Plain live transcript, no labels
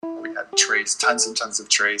had trays, tons and tons of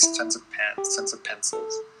trays, tons of pens, tons of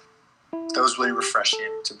pencils. That was really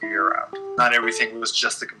refreshing to be around. Not everything was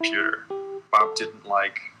just the computer. Bob didn't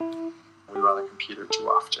like we were on the computer too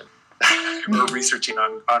often. Or researching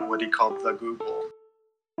on what he called the Google.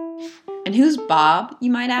 And who's Bob,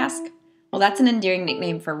 you might ask? Well, that's an endearing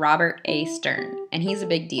nickname for Robert A. Stern, and he's a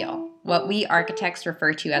big deal. What we architects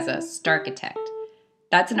refer to as a StArchitect.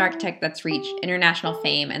 That's an architect that's reached international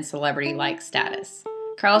fame and celebrity-like status.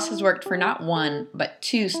 Carlos has worked for not one, but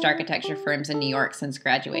 2 stArchitecture firms in New York since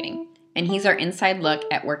graduating. And he's our inside look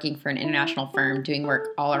at working for an international firm doing work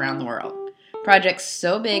all around the world. Projects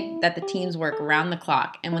so big that the teams work around the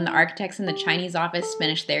clock, and when the architects in the Chinese office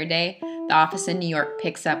finish their day, the office in New York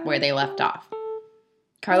picks up where they left off.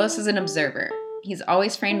 Carlos is an observer. He's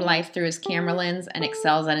always framed life through his camera lens and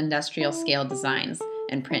excels at industrial scale designs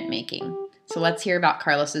and printmaking. So let's hear about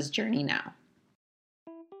Carlos's journey now.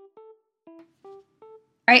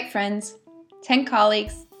 All right, friends. 10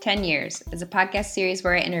 Colleagues, 10 Years is a podcast series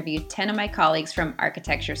where I interview 10 of my colleagues from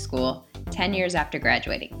architecture school 10 years after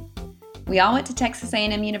graduating. We all went to Texas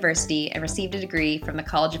A&M University and received a degree from the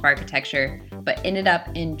College of Architecture, but ended up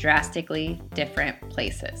in drastically different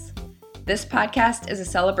places. This podcast is a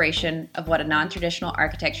celebration of what a non-traditional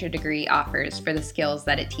architecture degree offers for the skills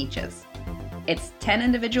that it teaches. It's 10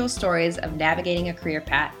 individual stories of navigating a career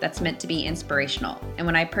path that's meant to be inspirational. And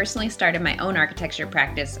when I personally started my own architecture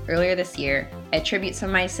practice earlier this year, I attribute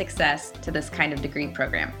some of my success to this kind of degree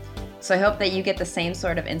program. So I hope that you get the same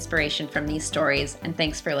sort of inspiration from these stories, and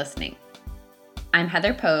thanks for listening. I'm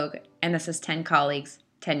Heather Pogue, and this is 10 Colleagues,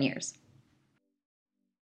 10 Years.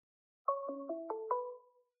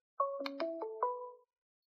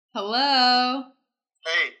 Hello.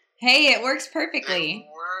 Hey. Hey, it works perfectly. It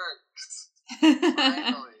works.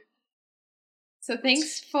 Finally. So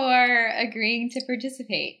thanks for agreeing to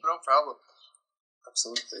participate. No problem.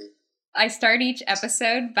 Absolutely. I start each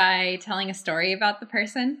episode by telling a story about the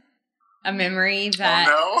person, a memory that...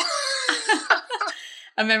 Oh, no?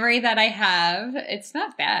 a memory that I have. It's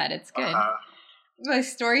not bad. It's good. The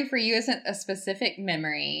story for you isn't a specific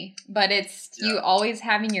memory, but it's you always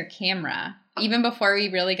having your camera. Even before we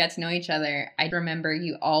really got to know each other, I remember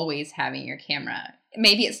you always having your camera.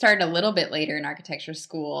 Maybe it started a little bit later in architecture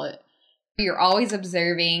school. You're always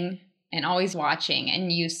observing and always watching,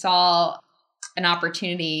 and you saw an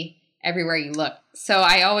opportunity everywhere you look. So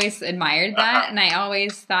I always admired that, and I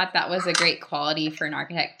always thought that was a great quality for an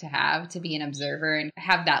architect to be an observer and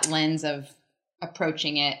have that lens of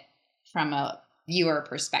approaching it from a viewer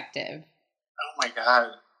perspective. Oh my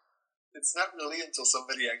God. It's not really until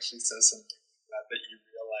somebody actually says something like that you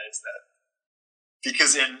realize that.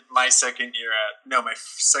 Because in my second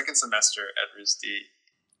semester at RISD.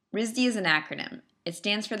 RISD is an acronym. It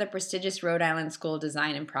stands for the prestigious Rhode Island School of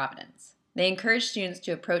Design in Providence. They encourage students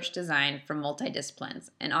to approach design from multidisciplines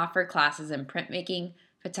and offer classes in printmaking,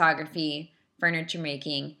 photography, furniture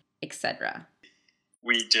making, etc.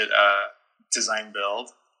 We did a design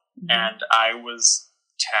build, and I was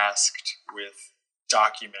tasked with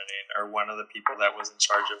documenting, or one of the people that was in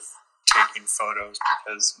charge of taking photos,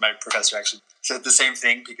 because my professor actually said the same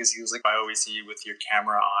thing, because he was like, I always see you with your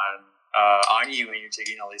camera on you when you're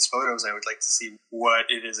taking all these photos. I would like to see what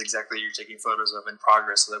it is exactly you're taking photos of in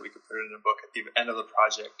progress so that we could put it in a book at the end of the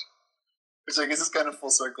project. Which I guess is kind of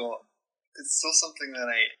full circle. It's still something that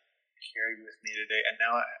I carry with me today, and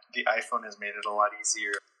now the iPhone has made it a lot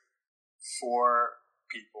easier for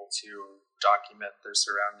people to document their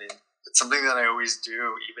surroundings. It's something that I always do,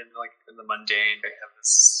 even like in the mundane. I have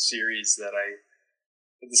this series the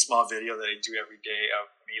small video that I do every day of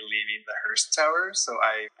me leaving the Hearst Tower. So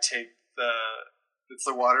I take it's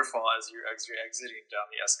the waterfall as you're exiting down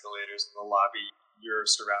the escalators in the lobby. You're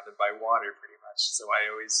surrounded by water pretty much. So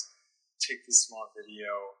I always take this small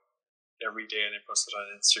video every day and I post it on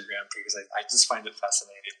Instagram because I just find it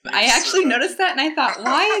fascinating. I actually noticed that and I thought,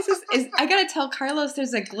 why is this? I gotta tell Carlos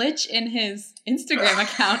there's a glitch in his Instagram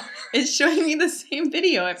account. It's showing me the same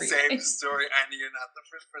video every day. Same story, and you're not the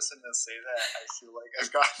first person to say that. I feel like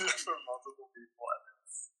I've gotten it from multiple people, and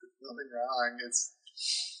it's nothing wrong. It's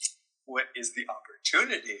what is the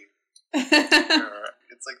opportunity?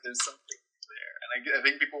 It's like there's something there, and I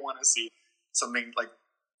think people want to see something, like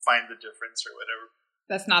find the difference or whatever.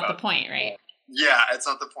 That's not the point, right? Yeah, it's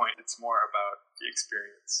not the point. It's more about the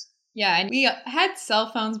experience. Yeah, and we had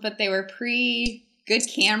cell phones, but they were pre-good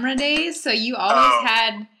camera days, so you always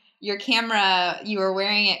had your camera, you were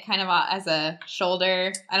wearing it kind of as a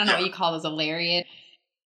shoulder. I don't know what you call those, a lariat.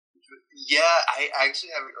 Yeah, I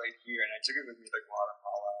actually have it right here, and I took it with me to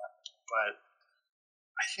Guatemala, but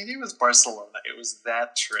I think it was Barcelona. It was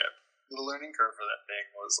that trip the learning curve for that thing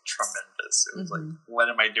was tremendous. It was like, what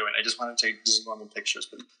am I doing? I just want to take just normal pictures,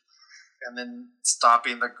 and then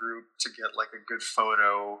stopping the group to get like a good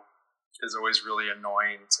photo is always really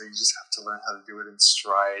annoying. So you just have to learn how to do it in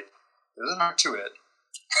stride. There's an art to it.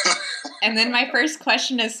 And then my first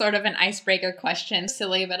question is sort of an icebreaker question,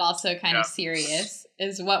 silly but also kind of serious,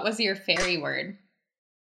 is what was your fairy word?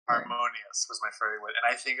 Harmonious was my fairy word.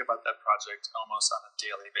 And I think about that project almost on a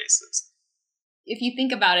daily basis. If you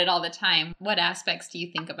think about it all the time, what aspects do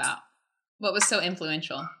you think about? What was so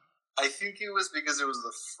influential? I think it was because it was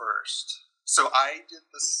the first. So I did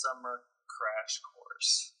the summer crash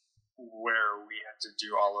course where we had to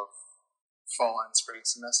do all of fall and spring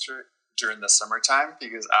semester during the summertime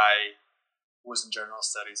because I was in general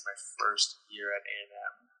studies my first year at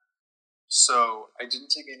A&M. So I didn't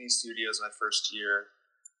take any studios my first year.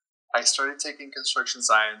 I started taking construction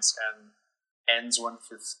science and ENS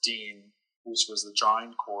 115, which was the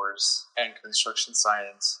drawing course, and construction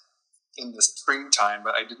science in the springtime,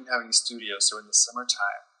 but I didn't have any studios. So in the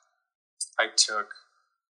summertime, I took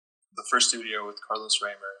the first studio with Carlos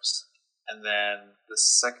Ramers, and then the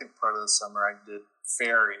second part of the summer I did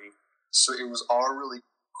Fairy. So it was all really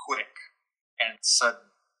quick and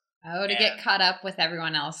sudden. Oh, to get caught up with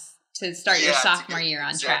everyone else, to start your sophomore year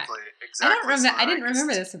on track. Exactly. I didn't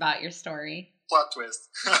remember this about your story. Plot twist.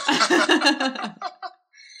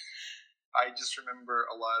 I just remember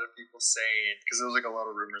a lot of people saying, because there was like a lot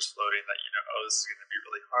of rumors floating that, oh, this is going to be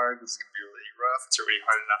really hard, this is going to be really rough, it's already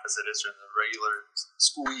hard enough as it is during the regular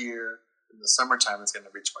school year. In the summertime, it's going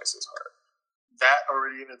to be twice as hard. That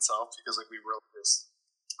already in itself, because like we were this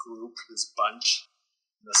group, this bunch,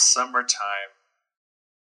 in the summertime,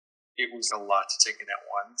 it was a lot to take in at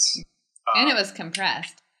once. And it was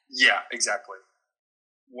compressed. Yeah, exactly.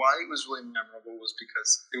 Why it was really memorable was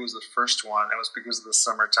because it was the first one. It was because of the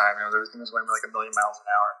summertime. Everything was going like 1 million miles an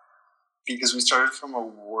hour. Because we started from a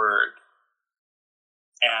word.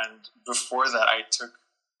 And before that, I took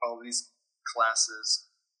all these classes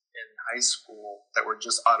in high school that were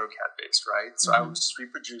just AutoCAD based, right? So I was just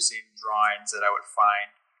reproducing drawings that I would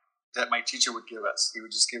find that my teacher would give us. He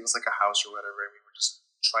would just give us like a house or whatever, and we would just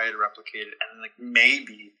try to replicate it. And then like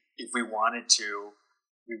maybe if we wanted to,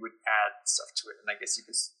 we would add stuff to it. And I guess you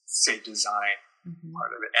could say design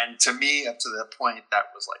part of it. And to me, up to that point,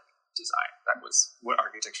 that was like design. That was what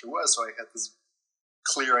architecture was. So I had this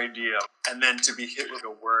clear idea. And then to be hit with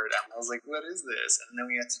a word, I was like, what is this? And then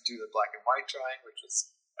we had to do the black and white drawing, which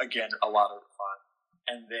was, again, a lot of fun.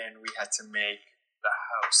 And then we had to make the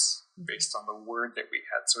house based on the word that we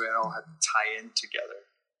had. So it all had to tie in together.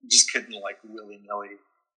 You just couldn't like willy-nilly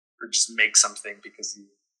or just make something because you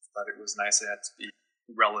thought it was nice. It had to be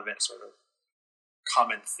relevant, sort of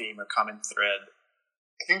common theme or common thread.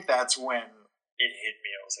 I think that's when it hit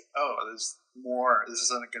me. I was like, oh, there's more. This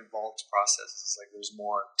is an involved process. It's like there's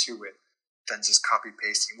more to it than just copy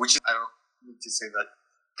pasting, which I don't need to say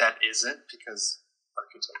that isn't, because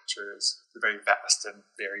architecture is a very vast and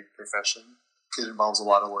varied profession. It involves a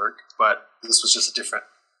lot of work, but this was just a different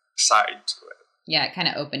side to it. Yeah, it kind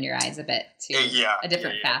of opened your eyes a bit to a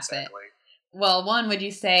different facet. Exactly. Well, one, would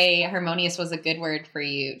you say harmonious was a good word for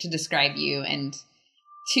you to describe you? And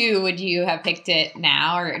two, would you have picked it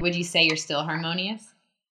now, or would you say you're still harmonious?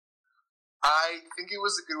 I think it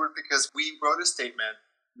was a good word because we wrote a statement,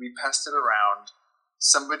 we passed it around,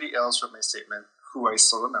 somebody else wrote my statement, who I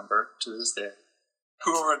still remember to this day,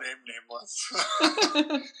 who are nameless.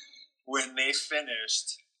 When they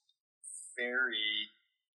finished, Fairy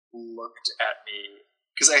looked at me,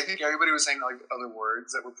 because I think everybody was saying like other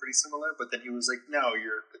words that were pretty similar, but then he was like, no,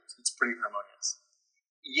 it's pretty harmonious.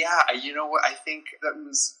 Yeah, you know what? I think that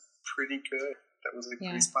was pretty good. That was like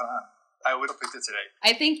pretty spot on. I would have picked it today.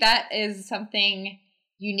 I think that is something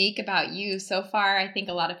unique about you. So far, I think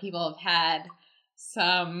a lot of people have had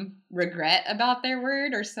some regret about their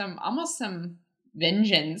word or almost some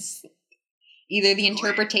vengeance. Either the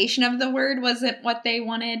interpretation of the word wasn't what they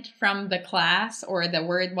wanted from the class, or the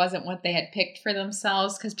word wasn't what they had picked for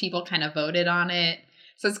themselves because people kind of voted on it.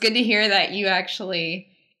 So it's good to hear that you actually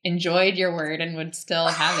enjoyed your word and would still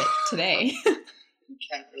have it today. You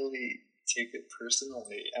can't really take it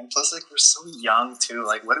personally. And plus, like, we're so young, too.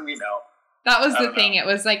 Like, what do we know? That was the thing. It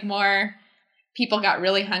was like more people got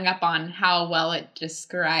really hung up on how well it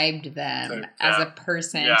described them as a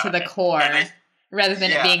person to the core, rather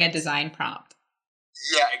than it being a design prompt.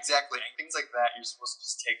 Yeah, exactly. And things like that, you're supposed to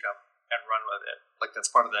just take them and run with it. Like, that's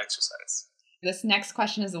part of the exercise. This next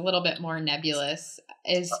question is a little bit more nebulous.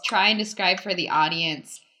 Try and describe for the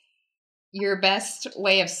audience your best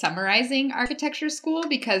way of summarizing architecture school,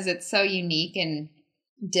 because it's so unique and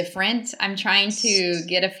different. I'm trying to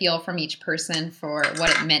get a feel from each person for what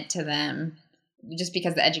it meant to them, just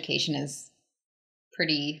because the education is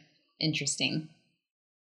pretty interesting.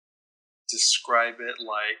 Describe it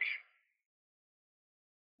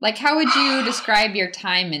like how would you describe your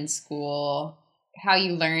time in school? How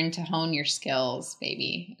you learned to hone your skills,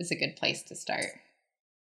 maybe, is a good place to start.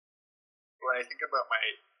 When I think about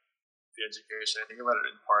the education, I think about it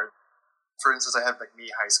in part. For instance, I had me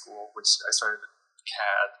high school, which I started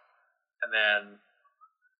CAD, and then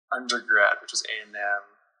undergrad, which was A&M.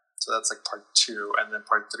 So that's part 2, and then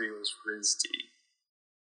part 3 was RISD.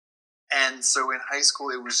 And so in high school,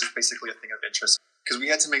 it was just basically a thing of interest because we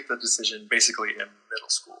had to make the decision basically in middle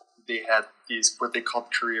school. They had these what they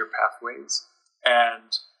called career pathways,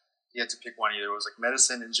 and you had to pick one. Either it was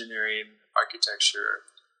medicine, engineering, architecture,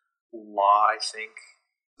 law. I think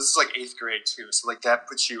this is 8th grade too, so that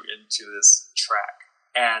puts you into this track.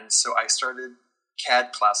 And so I started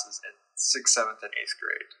CAD classes in 6th, 7th, and 8th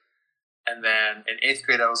grade. And then in 8th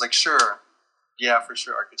grade, I was sure, yeah, for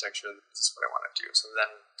sure, architecture, this is what I want to do. So then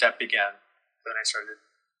that began. Then I started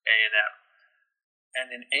A&M. And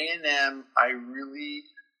in A&M, I really,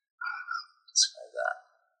 how do I describe that?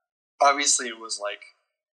 Obviously, it was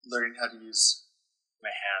learning how to use my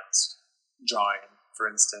hands, drawing, for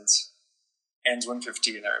instance. ANS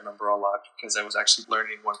 115, I remember a lot because I was actually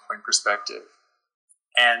learning one-point perspective.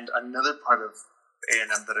 And another part of A&M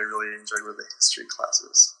that I really enjoyed were the history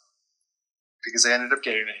classes. Because I ended up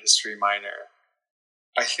getting a history minor.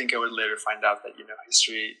 I think I would later find out that,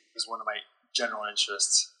 history is one of my general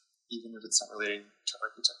interests, even if it's not related to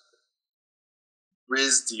architecture.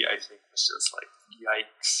 RISD, I think, was just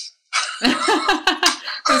yikes.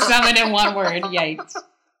 To sum it in one word, yikes.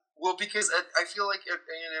 Well, because I feel at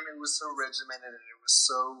A&M it was so regimented and it was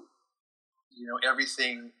so,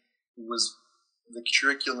 everything was, the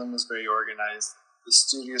curriculum was very organized, the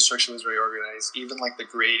studio structure was very organized, even the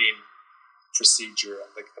grading procedure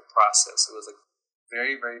and the process, it was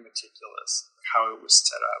very, very meticulous how it was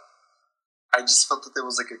set up. I just felt that there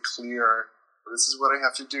was a clear, this is what I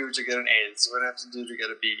have to do to get an A, this is what I have to do to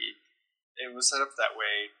get a B. It was set up that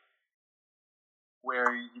way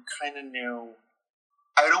where you kind of knew,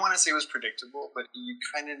 I don't want to say it was predictable, but you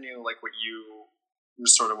kind of knew what you were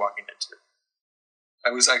sort of walking into.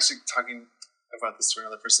 I was actually talking about this to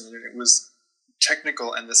another person, and it was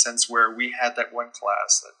technical in the sense where we had that one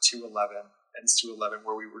class at 211, ANS 211,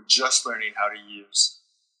 where we were just learning how to use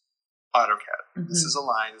AutoCAD. Mm-hmm. This is a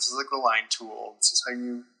line. This is the line tool. This is how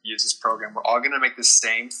you use this program. We're all going to make the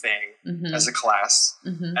same thing as a class,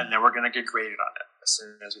 and then we're going to get graded on it as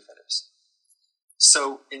soon as we finish.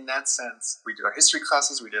 So in that sense, we did our history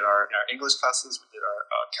classes, we did our English classes, we did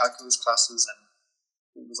our calculus classes,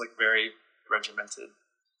 and it was very regimented.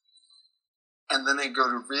 And then I go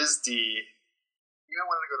to RISD. I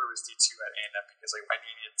wanted to go to RISD too at A&M because I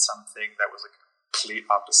needed something that was a complete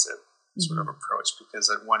opposite sort of approach, because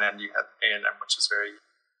at one end you had A&M, which is very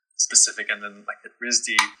specific, and then at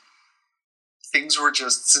RISD, things were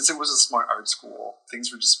just, since it was a smart art school,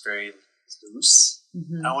 things were just very loose,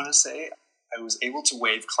 I want to say. I was able to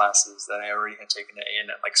waive classes that I already had taken at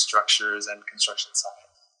A&M, structures and construction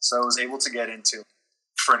science. So I was able to get into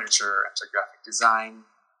furniture, into graphic design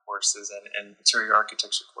courses, and interior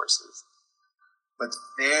architecture courses. But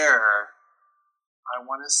there, I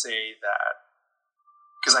want to say that,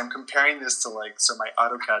 because I'm comparing this to so my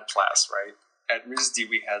AutoCAD class, right? At RISD,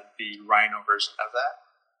 we had the Rhino version of that.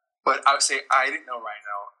 But I would say I didn't know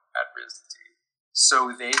Rhino at RISD.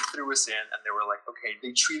 So they threw us in and they were okay,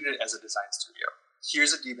 they treated it as a design studio.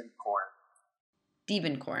 Here's a Diebenkorn.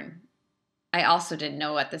 Diebenkorn. I also didn't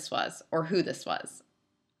know what this was or who this was.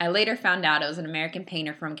 I later found out it was an American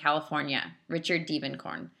painter from California, Richard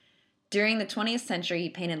Diebenkorn. During the 20th century, he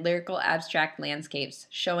painted lyrical abstract landscapes,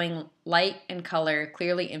 showing light and color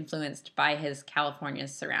clearly influenced by his California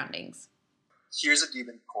surroundings. Here's a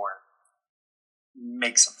Diebenkorn.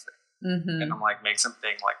 Make something. And I'm make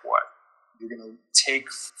something what? You're going to take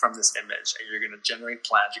from this image and you're going to generate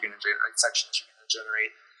plans, you're going to generate sections, you're going to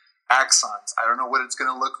generate axons. I don't know what it's going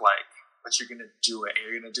to look like, but you're going to do it, and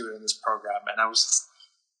you're going to do it in this program. And I was just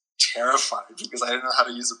terrified because I didn't know how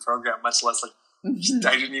to use a program, much less I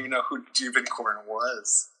didn't even know who Diebenkorn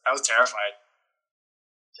was. I was terrified.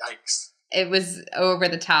 Yikes. It was over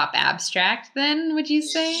the top abstract then, would you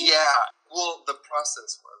say? Yeah. Well, the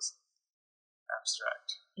process was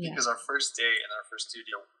abstract. Yeah. Because our first day in our first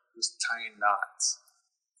studio was tying knots.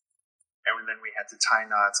 And then we had to tie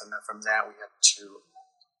knots, and then from that we had to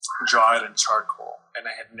draw it in charcoal. And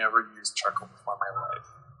I had never used charcoal before in my life.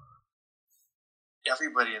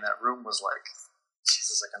 Everybody in that room was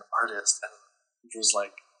Jesus, an artist. And it was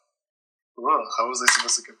how was I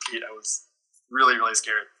supposed to compete? I was really, really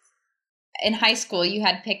scared. In high school, you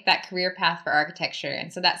had picked that career path for architecture.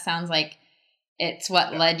 And so that sounds like it's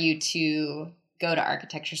what led you to go to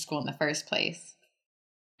architecture school in the first place.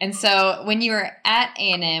 And so when you were at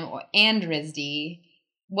A&M and RISD,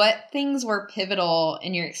 what things were pivotal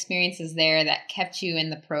in your experiences there that kept you in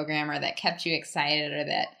the program or that kept you excited or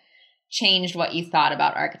that changed what you thought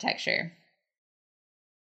about architecture?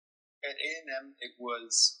 At A&M, it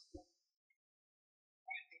was,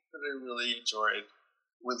 I think that I really enjoyed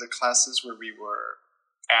were the classes where we were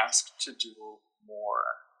asked to do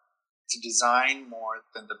more, to design more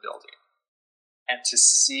than the building, and to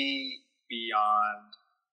see beyond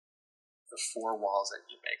the four walls that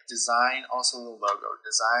you make. Design also the logo,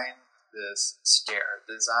 design this stair,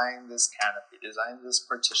 design this canopy, design this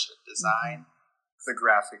partition, design the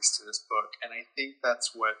graphics to this book. And I think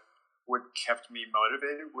that's what kept me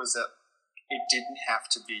motivated, was that it didn't have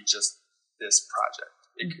to be just this project.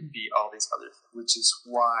 It could be all these other things, which is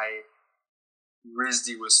why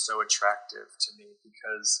RISD was so attractive to me,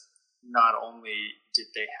 because not only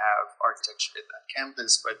did they have architecture in that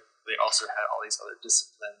campus, but they also had all these other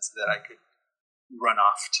disciplines that I could run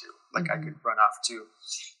off to. Like I could run off to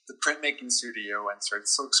the printmaking studio and start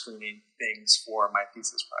silk screening things for my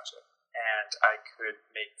thesis project. And I could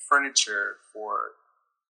make furniture for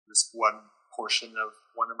this one portion of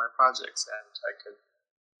one of my projects. And I could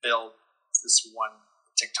build this one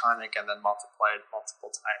tectonic and then multiply it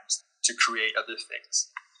multiple times to create other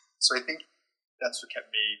things. So I think that's what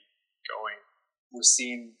kept me going, was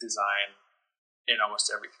seeing design in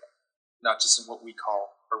almost everything, not just in what we call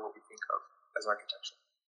or what we think of as architecture.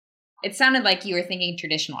 It sounded like you were thinking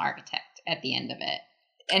traditional architect at the end of it.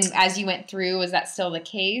 And as you went through, was that still the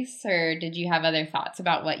case, or did you have other thoughts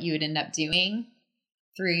about what you would end up doing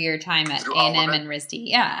through your time at A&M and RISD?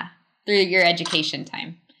 Yeah, through your education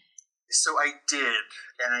time. So I did,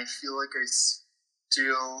 and I feel like I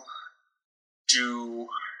still do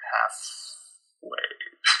halfway.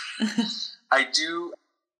 I do,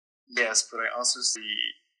 yes, but I also see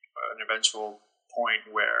an eventual point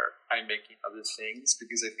where I'm making other things,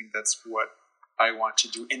 because I think that's what I want to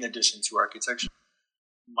do in addition to architecture.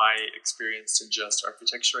 My experience to just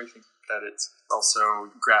architecture, I think that it's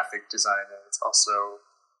also graphic design, and it's also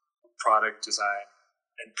product design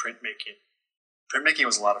and printmaking. Printmaking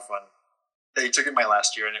was a lot of fun. I took it my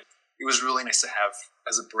last year, and it was really nice to have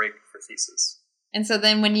as a break for thesis. And so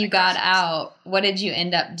then when you got out, what did you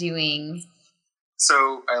end up doing?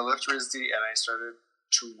 So I left RISD and I started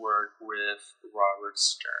to work with Robert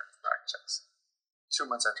Stern Architects 2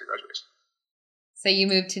 months after graduation. So you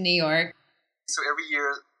moved to New York. So every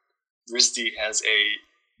year, RISD has a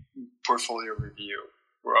portfolio review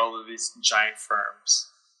where all of these giant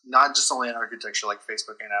firms, not just only in architecture, like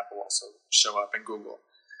Facebook and Apple also show up, and Google.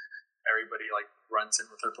 Everybody runs in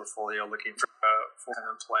with their portfolio looking for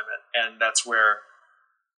full-time employment, and that's where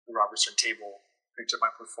the Robert Stern table picked up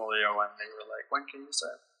my portfolio, and they were like, "When can you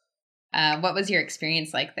start?" What was your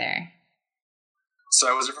experience like there? So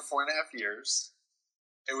I was there for 4.5 years.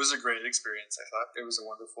 It was a great experience. I thought it was a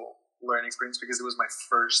wonderful learning experience because it was my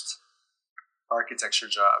first architecture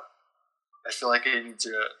job. I feel like I need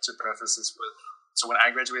to preface this with, so when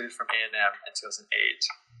I graduated from A&M in 2008,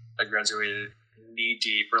 I graduated knee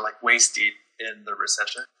deep or waist deep in the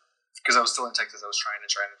recession. Because I was still in Texas, I was trying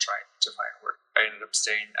to find work. I ended up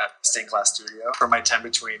staying at Stained Glass Studio for my time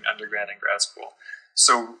between undergrad and grad school.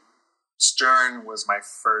 So Stern was my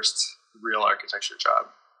first real architecture job,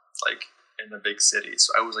 in the big city.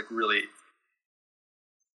 So I was really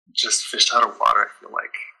just fished out of water, I feel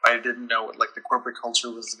like. I didn't know what the corporate culture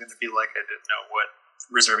was going to be like. I didn't know what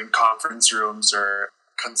reserving conference rooms or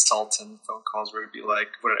consultant phone calls would be like,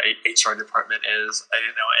 what an HR department is. I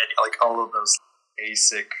didn't know any, all of those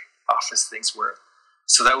basic office things were.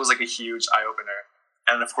 So that was a huge eye-opener.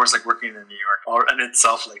 And of course, working in New York, all in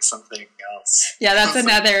itself, something else. Yeah, that's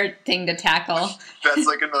another thing to tackle. That's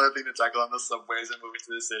another thing to tackle on the subways and moving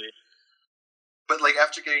to the city. But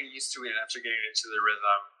after getting used to it and after getting into the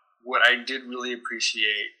rhythm, what I did really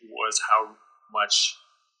appreciate was how much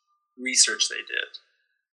research they did.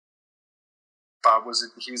 Bob was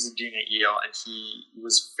a dean at Yale, and he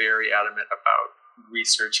was very adamant about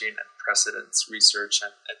researching and precedence research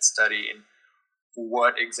and studying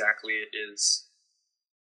what exactly it is.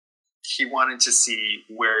 He wanted to see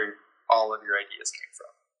where all of your ideas came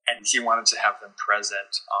from, and he wanted to have them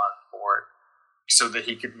present on board so that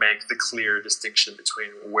he could make the clear distinction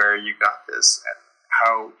between where you got this and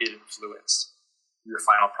how it influenced your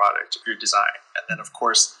final product, your design. And then, of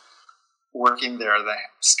course, working there, the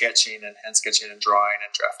sketching and hand sketching and drawing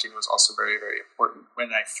and drafting was also very, very important. When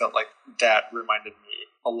I felt like that reminded me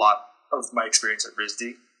a lot of my experience at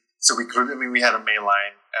RISD. So we had a mail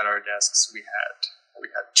line at our desks. We had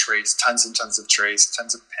trays, tons and tons of trays,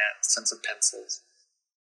 tons of pens, tons of pencils.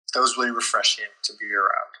 That was really refreshing to be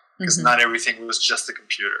around because not everything was just the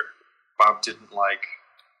computer. Bob didn't like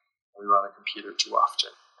we were on the computer too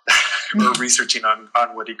often. Or researching on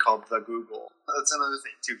what he called the Google. That's another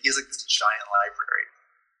thing too. He has like this giant library.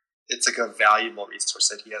 It's like a valuable resource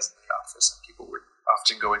that he has in the office, and people would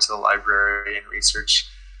often go into the library and research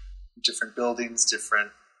different buildings,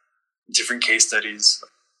 different case studies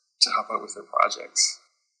to help out with their projects.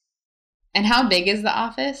 And how big is the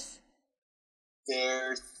office?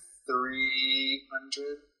 They're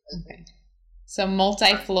 300. Okay. So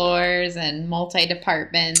multi-floors and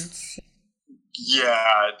multi-departments.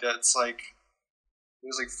 Yeah, that's like,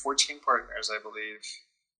 there's like 14 partners, I believe.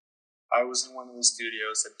 I was in one of the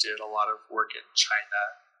studios that did a lot of work in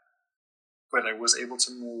China, but I was able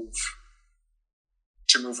to move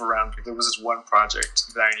around. There was this one project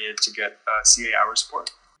that I needed to get CA hours for.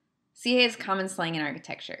 CA is common slang in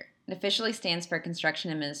architecture. It officially stands for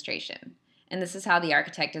Construction Administration, and this is how the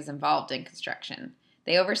architect is involved in construction.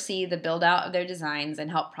 They oversee the build-out of their designs and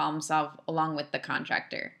help problem solve along with the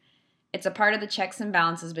contractor. It's a part of the checks and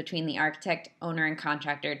balances between the architect, owner, and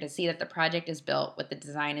contractor to see that the project is built with the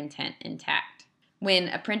design intent intact. When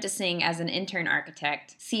apprenticing as an intern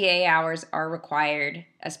architect, CA hours are required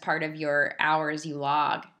as part of your hours you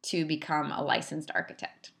log to become a licensed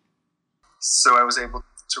architect. So I was able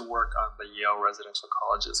to work on the Yale residential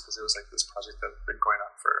colleges because it was like this project that had been going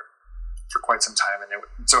on for quite some time, and it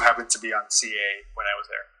so happened to be on CA when I was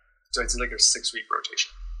there. So I did like a 6-week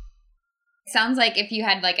rotation. Sounds like if you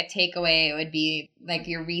had like a takeaway, it would be like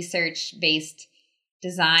your research-based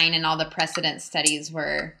design and all the precedent studies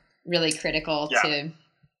were really critical to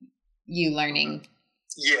you learning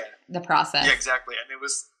the process. Yeah, exactly. And it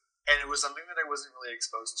was something that I wasn't really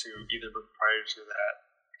exposed to either prior to that,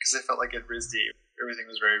 because I felt like at RISD, everything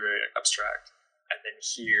was very, very abstract. And then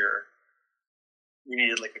here, we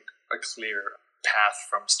needed like a clear path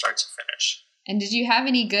from start to finish. And did you have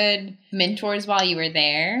any good mentors while you were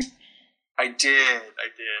there? I did.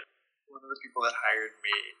 One of the people that hired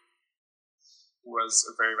me was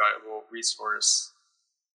a very valuable resource.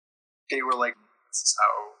 They were like, this is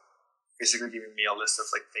how, basically giving me a list of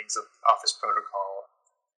like things of office protocol,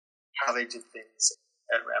 how they did things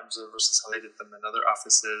at Ramsey versus how they did them in other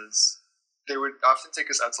offices. They would often take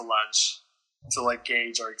us out to lunch to like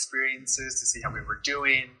gauge our experiences, to see how we were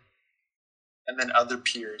doing. And then other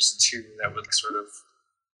peers too that would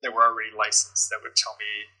that were already licensed that would tell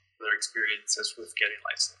me their experiences with getting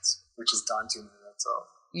licensed, which is daunting in itself.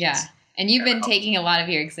 Yeah. And you've been taking a lot of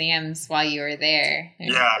your exams while you were there.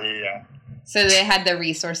 Yeah. So they had the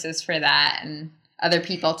resources for that and other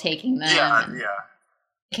people taking them. Yeah.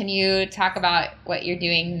 Can you talk about what you're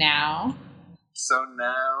doing now? So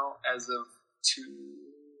now, as of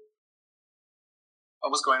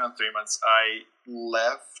almost going on 3 months, I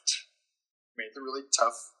left, made it really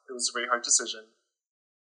tough. It was a very hard decision.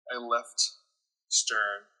 I left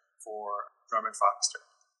Stern for Drummond Foster.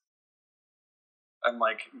 I'm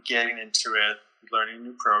like getting into it, learning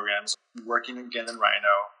new programs, working again in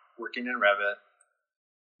Rhino, working in Revit,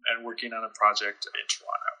 and working on a project in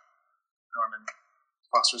Toronto. Norman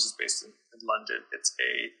Foster's is based in London. It's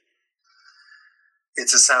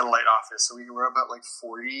a satellite office, so we were about like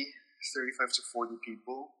 35 to 40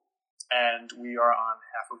 people, and we are on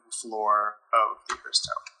half of the floor of the Hearst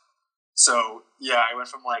Tower. So yeah, I went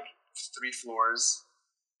from like 3 floors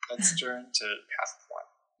at Stern to half of one.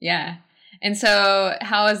 Yeah. And so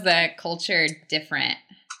how is the culture different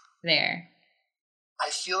there? I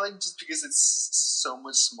feel like just because it's so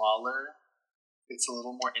much smaller, it's a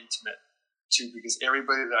little more intimate too, because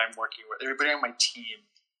everybody that I'm working with, everybody on my team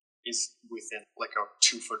is within like a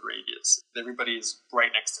 2-foot radius. Everybody is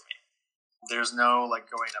right next to me. There's no like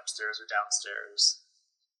going upstairs or downstairs.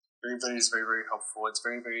 Everybody is very, very helpful. It's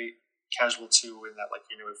very, very casual too, in that like,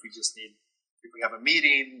 if we have a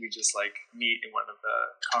meeting, we just like meet in one of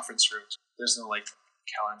the conference rooms. There's no like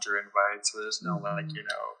calendar invite, so there's no like,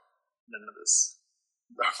 none of this.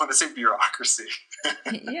 I want to say bureaucracy.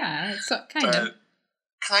 Yeah, so kind of,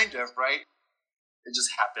 right? It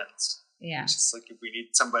just happens. Yeah. It's just like if we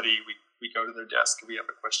need somebody, we go to their desk. If we have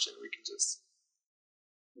a question, we can just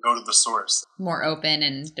go to the source. More open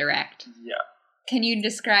and direct. Yeah. Can you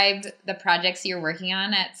describe the projects you're working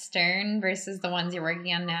on at Stern versus the ones you're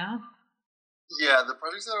working on now? Yeah, the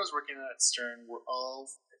projects that I was working on at Stern were all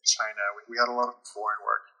in China. We had a lot of foreign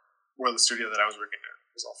work. Well, the studio that I was working in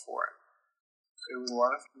was all foreign. It was a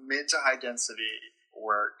lot of mid to high density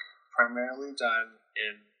work, primarily done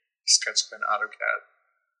in SketchUp and AutoCAD.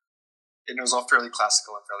 And it was all fairly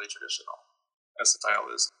classical and fairly traditional, as the style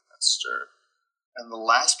is at StAR. And the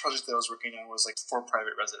last project that I was working on was like for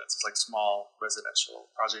private residences, like small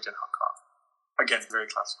residential project in Hong Kong. Again, very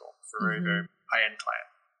classical for a very, very high-end client.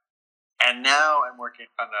 And now I'm working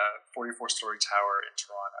on a 44-story tower in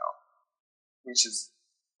Toronto, which is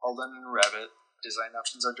all done in Revit. Design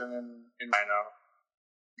options are done in Rhino.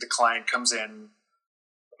 The client comes in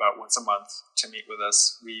about once a month to meet with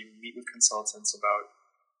us. We meet with consultants about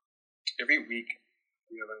every week.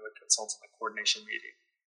 We have a consultant coordination meeting.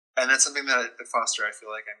 And that's something that at Foster I feel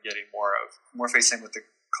like I'm getting more of. More face time with the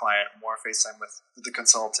client, more face time with the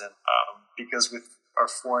consultant. Because with our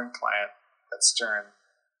foreign client at Stern,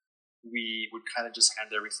 we would kind of just hand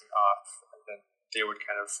everything off, and then they would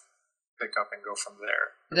kind of pick up and go from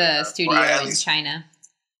there. The studio in China.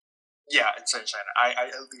 Yeah, it's in China. I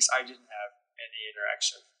at least I didn't have any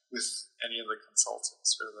interaction with any of the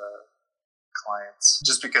consultants or the clients,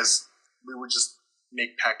 just because we would just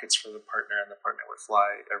make packets for the partner, and the partner would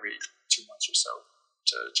fly every 2 months or so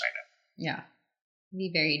to China. Yeah. It'd be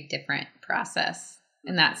a very different process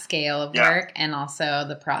in that scale of work, and also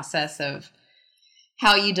the process of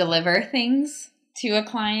how you deliver things to a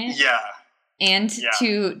client. Yeah. And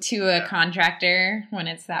to a contractor when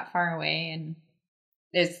it's that far away. And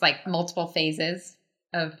there's like multiple phases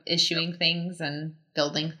of issuing things and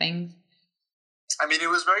building things. I mean, it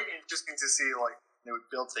was very interesting to see like they would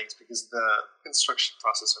build things, because the construction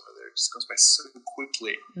process over there just goes by so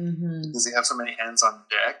quickly, because they have so many hands on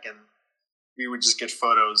deck, and we would just get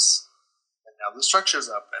photos, and now the structure's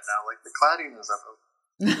up, and now like the cladding is up.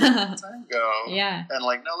 Time ago. Yeah. And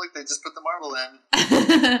like, no, look, they just put the marble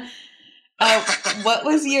in. What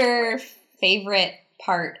was your favorite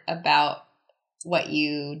part about what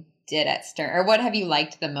you did at Stern? Or what have you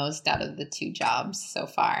liked the most out of the two jobs so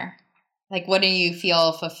far? Like, what do you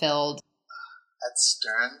feel fulfilled? At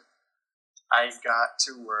Stern, I got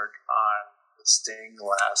to work on the stained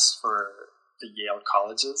glass for the Yale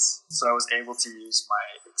colleges. So I was able to use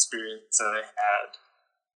my experience that I had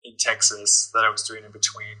in Texas that I was doing in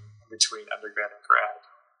between undergrad and grad.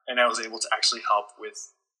 And I was able to actually help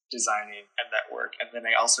with designing and that work. And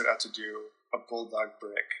then I also got to do a bulldog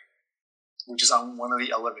brick, which is on one of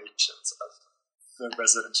the elevations of the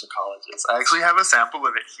residential colleges. I actually have a sample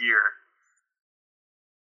of it here.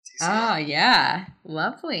 Oh, yeah.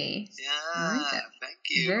 Lovely. Yeah, thank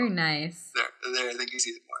you. Very nice. There, I think you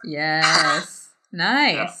see it more. Yes.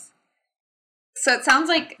 Nice. Yeah. So it sounds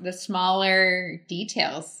like the smaller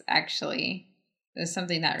details, actually, is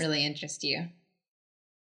something that really interests you.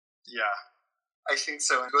 Yeah, I think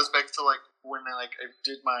so. It goes back to like when I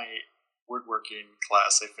did my woodworking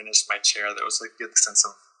class. I finished my chair. There was like the sense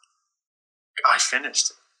of I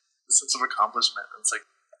finished it. The sense of accomplishment. It's like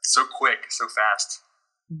so quick, so fast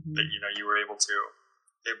that you were able to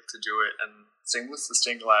do it. And same with the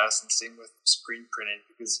stained glass, and same with screen printing,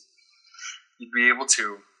 because you'd be able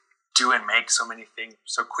to do and make so many things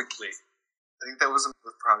so quickly. I think that was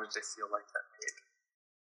the project I feel like that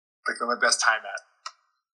made my best time at.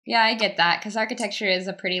 Yeah, I get that, because architecture is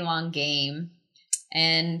a pretty long game,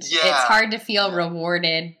 and it's hard to feel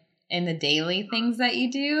rewarded in the daily things that you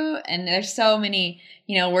do. And there's so many,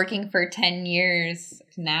 working for 10 years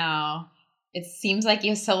now, it seems like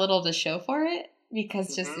you have so little to show for it,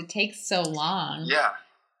 because it takes so long. Yeah.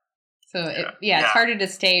 So it's harder to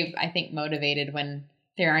stay, I think, motivated when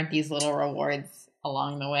there aren't these little rewards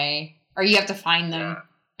along the way, or you have to find them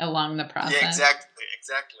along the process. Yeah,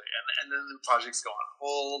 exactly. And then the projects go on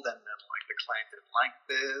hold, and then like the client didn't like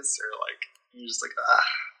this, or like you're just like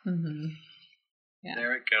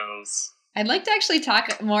there it goes. I'd like to actually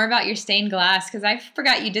talk more about your stained glass, because I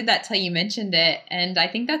forgot you did that till you mentioned it, and I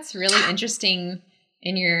think that's really interesting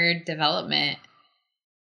in your development.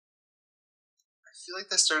 I feel like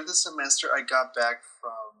the start of the semester I got back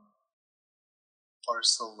from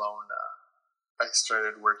Barcelona. I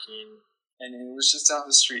started working, and it was just down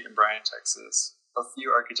the street in Bryan, Texas. A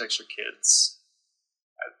few architecture kids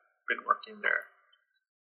had been working there,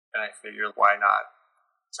 and I figured, why not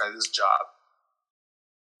try this job?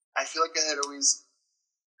 I feel like I had always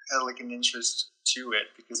had like an interest to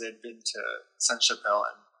it, because I'd been to Saint-Chapelle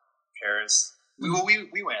and Paris. We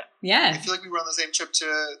went. Yeah. I feel like we were on the same trip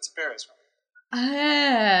to Paris, right?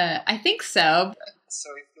 I think so.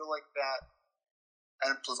 So I feel like that,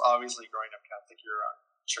 and plus obviously growing up Catholic, you're around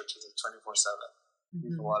churches like 24/7.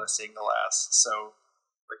 With a lot of stained glass. So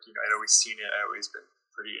I'd always seen it. I'd always been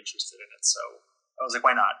pretty interested in it. So I was like,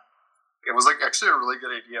 why not? It was like actually a really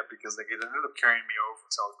good idea, because like it ended up carrying me over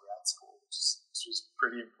until grad school, which was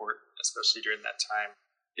pretty important, especially during that time.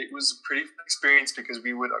 It was a pretty fun experience, because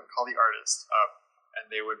we would call the artists up, and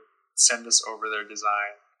they would send us over their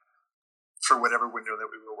design, for whatever window that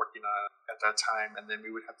we were working on at that time, and then we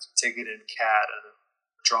would have to take it in CAD and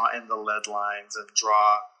draw in the lead lines and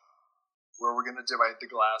draw where we're going to divide the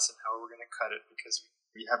glass and how we're going to cut it, because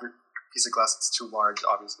we have a piece of glass that's too large,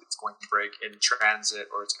 obviously it's going to break in transit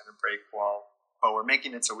or it's going to break while we're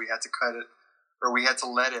making it, so we had to cut it, or we had to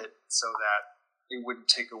let it so that it wouldn't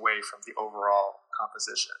take away from the overall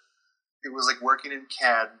composition. It was like working in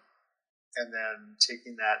CAD and then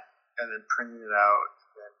taking that and then printing it out,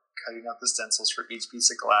 and then cutting out the stencils for each piece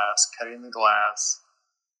of glass, cutting the glass,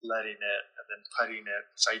 letting it, and then putting it,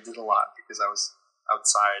 which I did a lot because I was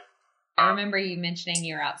outside. I remember you mentioning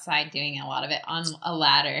you were outside doing a lot of it on a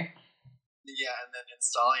ladder. Yeah, and then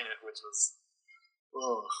installing it, which was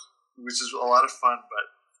a lot of fun,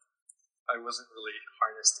 but I wasn't really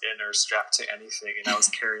harnessed in or strapped to anything, and I was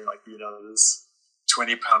carrying this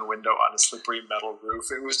 20-pound window on a slippery metal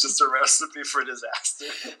roof. It was just a recipe for disaster.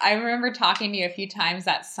 I remember talking to you a few times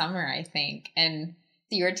that summer, I think, and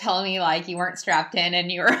you were telling me you weren't strapped in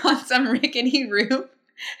and you were on some rickety roof,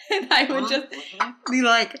 and I would just be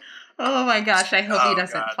like, oh my gosh, I hope he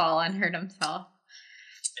doesn't fall and hurt himself.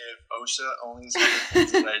 If OSHA only saw the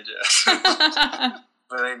things that I did.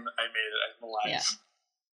 But I made it. I'm alive.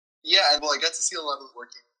 Yeah, well, I got to see a lot of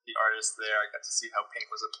the artists there. I got to see how paint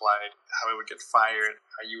was applied, how it would get fired,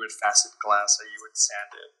 how you would facet glass, how you would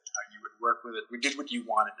sand it, how you would work with it. We did what you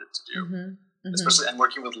wanted it to do. Especially, and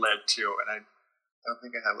working with lead too. And I don't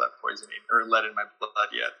think I have lead poisoning or lead in my blood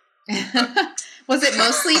yet. Was it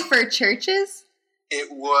mostly for churches? It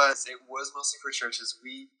was mostly for churches.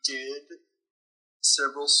 We did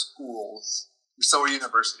several schools, several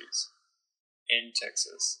universities in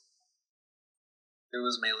Texas. It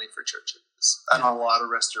was mainly for churches. And a lot of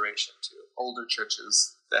restoration too. Older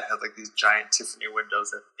churches that had these giant Tiffany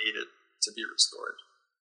windows that needed to be restored.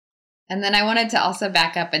 And then I wanted to also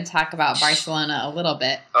back up and talk about Barcelona a little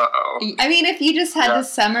bit. Uh-oh. I mean, if you just had to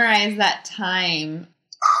summarize that time,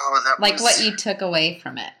 what you took away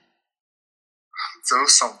from it. There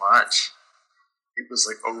was so much. It was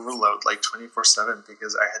overload, 24/7,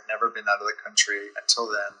 because I had never been out of the country until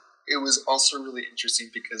then. It was also really interesting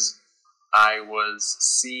because I was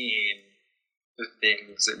seeing the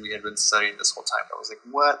things that we had been studying this whole time. I was like,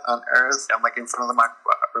 what on earth? I'm in front of the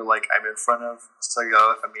Macba, or I'm in front of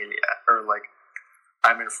Sagrada Familia, or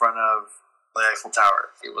I'm in front of the Eiffel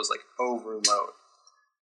Tower. It was overload.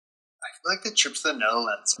 I feel like the trip to the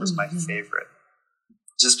Netherlands was my favorite.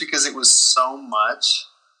 Just because it was so much.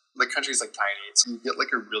 The country's tiny, so you get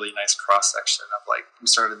a really nice cross section of we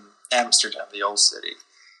started in Amsterdam, the old city,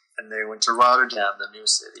 and then we went to Rotterdam, the new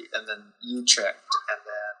city, and then Utrecht, and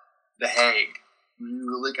then The Hague. You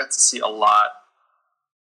really got to see a lot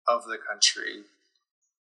of the country,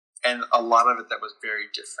 and a lot of it that was very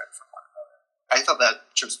different from one another. I thought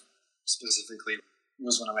that trip specifically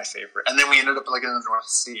was one of my favorite. And then we ended up in the North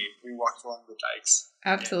Sea. We walked along the dikes.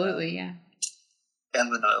 Absolutely, yeah.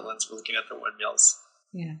 And the Netherlands, we're looking at the windmills.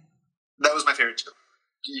 Yeah. That was my favorite trip.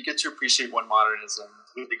 You get to appreciate one modernism,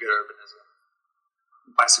 really good urbanism,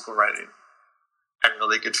 bicycle riding, and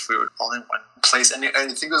really good food all in one place. And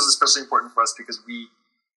I think it was especially important for us because we,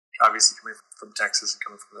 obviously coming from Texas and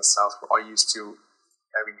coming from the South, we're all used to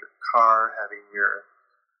having your car,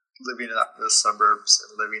 living out in the suburbs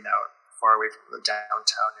and living out far away from the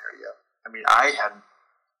downtown area. I mean, I had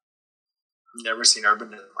never seen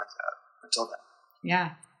urbanism like that until then.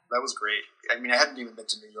 Yeah. That was great. I mean, I hadn't even been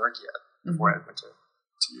to New York yet before I went to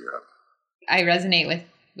Europe. I resonate with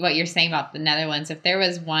what you're saying about the Netherlands. If there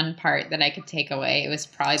was one part that I could take away, it was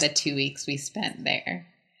probably the 2 weeks we spent there.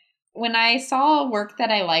 When I saw work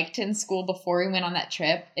that I liked in school before we went on that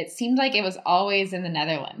trip, it seemed like it was always in the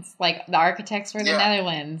Netherlands. The architects were in the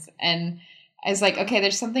Netherlands. And I was like, okay,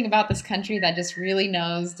 there's something about this country that just really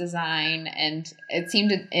knows design, and it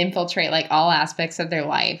seemed to infiltrate all aspects of their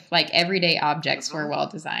life. Everyday objects were well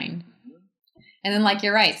designed. And then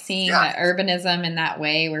you're right, seeing the urbanism in that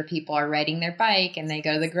way where people are riding their bike and they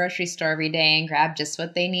go to the grocery store every day and grab just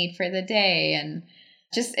what they need for the day, and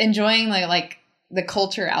just enjoying the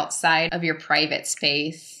culture outside of your private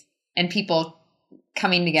space and people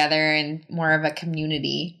coming together in more of a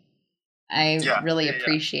community. I really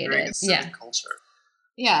appreciate it. Culture.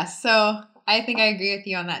 Yeah, so I think I agree with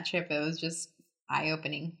you on that trip. It was just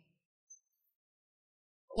eye-opening.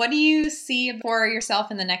 What do you see for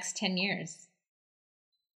yourself in the next 10 years?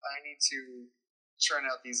 I need to churn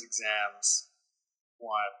out these exams.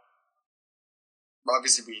 One,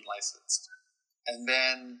 obviously being licensed. And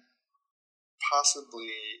then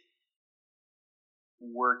possibly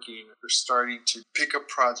working or starting to pick up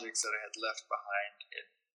projects that I had left behind in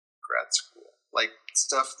grad school,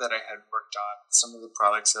 stuff that I had worked on, some of the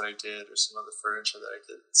products that I did or some of the furniture that I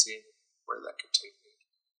did, and seeing where that could take me.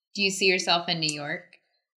 Do you see yourself in New York?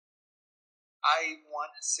 I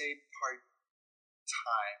want to say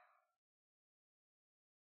part-time,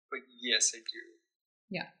 but yes, I do.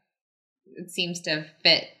 Yeah. It seems to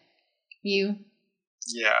fit you.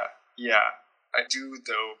 Yeah. I do,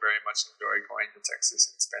 though, very much enjoy going to Texas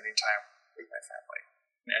and spending time with my family.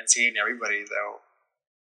 And seeing everybody, though,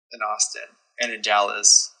 in Austin and in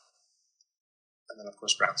Dallas, and then, of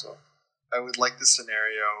course, Brownsville. I would like the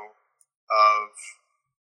scenario of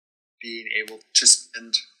being able to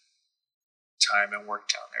spend time and work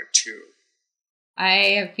down there, too.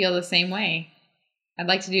 I feel the same way. I'd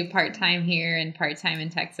like to do part-time here and part-time in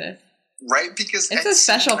Texas. Right, because it's a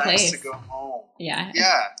special place to go home. Yeah,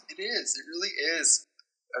 it is. It really is.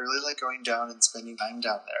 I really like going down and spending time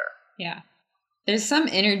down there. Yeah, there's some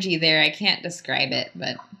energy there. I can't describe it,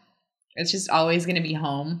 but it's just always going to be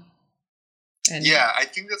home. And yeah, I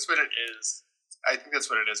think that's what it is.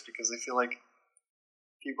 Because I feel like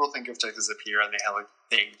people think of Texas up here and they have like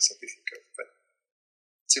things that they think of, but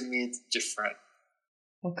to me it's different.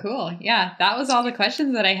 Well, cool. Yeah, that was all the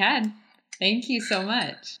questions that I had. Thank you so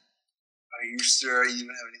much. Are you sure you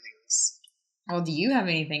don't have anything else? Well, do you have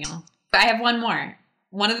anything else? I have one more.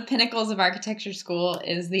 One of the pinnacles of architecture school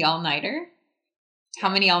is the all-nighter. How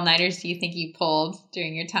many all-nighters do you think you pulled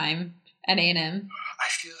during your time at A&M? I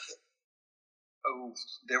feel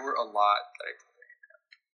there were a lot that I pulled at A&M.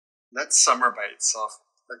 That summer by itself,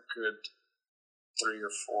 a good 3 or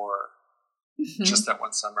 4, just that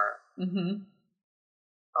one summer. Mm-hmm.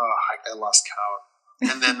 I lost count.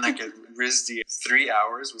 And then like at RISD, 3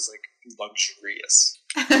 hours was like luxurious.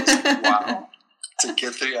 I was like, wow. To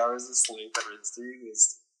get 3 hours of sleep at RISD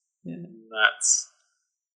was nuts.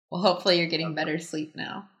 Well, hopefully you're getting better sleep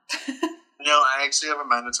now. No, I actually have a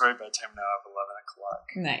mandatory bedtime now of 11 o'clock.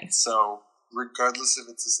 Nice. So regardless if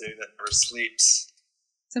it's a city that never sleeps,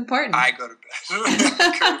 it's important. I go to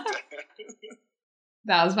bed.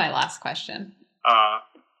 That was my last question.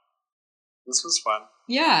 This was fun.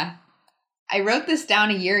 Yeah. I wrote this down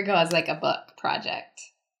a year ago as like a book project.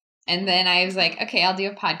 And then I was like, okay, I'll do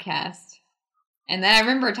a podcast. And then I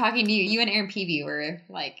remember talking to you. You and Aaron Peavy were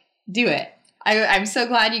like, do it. I'm so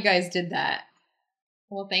glad you guys did that.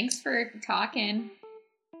 Well, thanks for talking.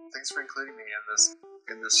 Thanks for including me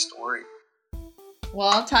in this story. Well,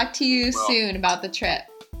 I'll talk to you soon about the trip.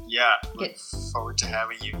 Yeah, look forward to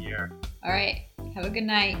having you here. All right. Have a good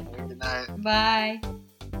night. Have a good night. Bye.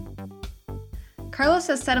 Carlos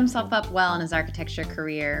has set himself up well in his architecture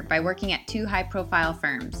career by working at 2 high-profile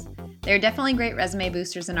firms. They are definitely great resume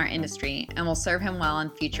boosters in our industry and will serve him well in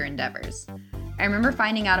future endeavors. I remember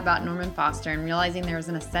finding out about Norman Foster and realizing there was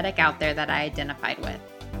an aesthetic out there that I identified with.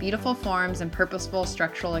 Beautiful forms and purposeful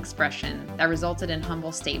structural expression that resulted in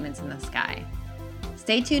humble statements in the sky.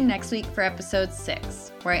 Stay tuned next week for episode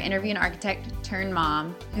 6, where I interview an architect turned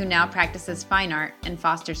mom who now practices fine art and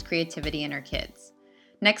fosters creativity in her kids.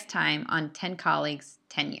 Next time on 10 Colleagues,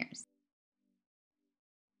 10 Years.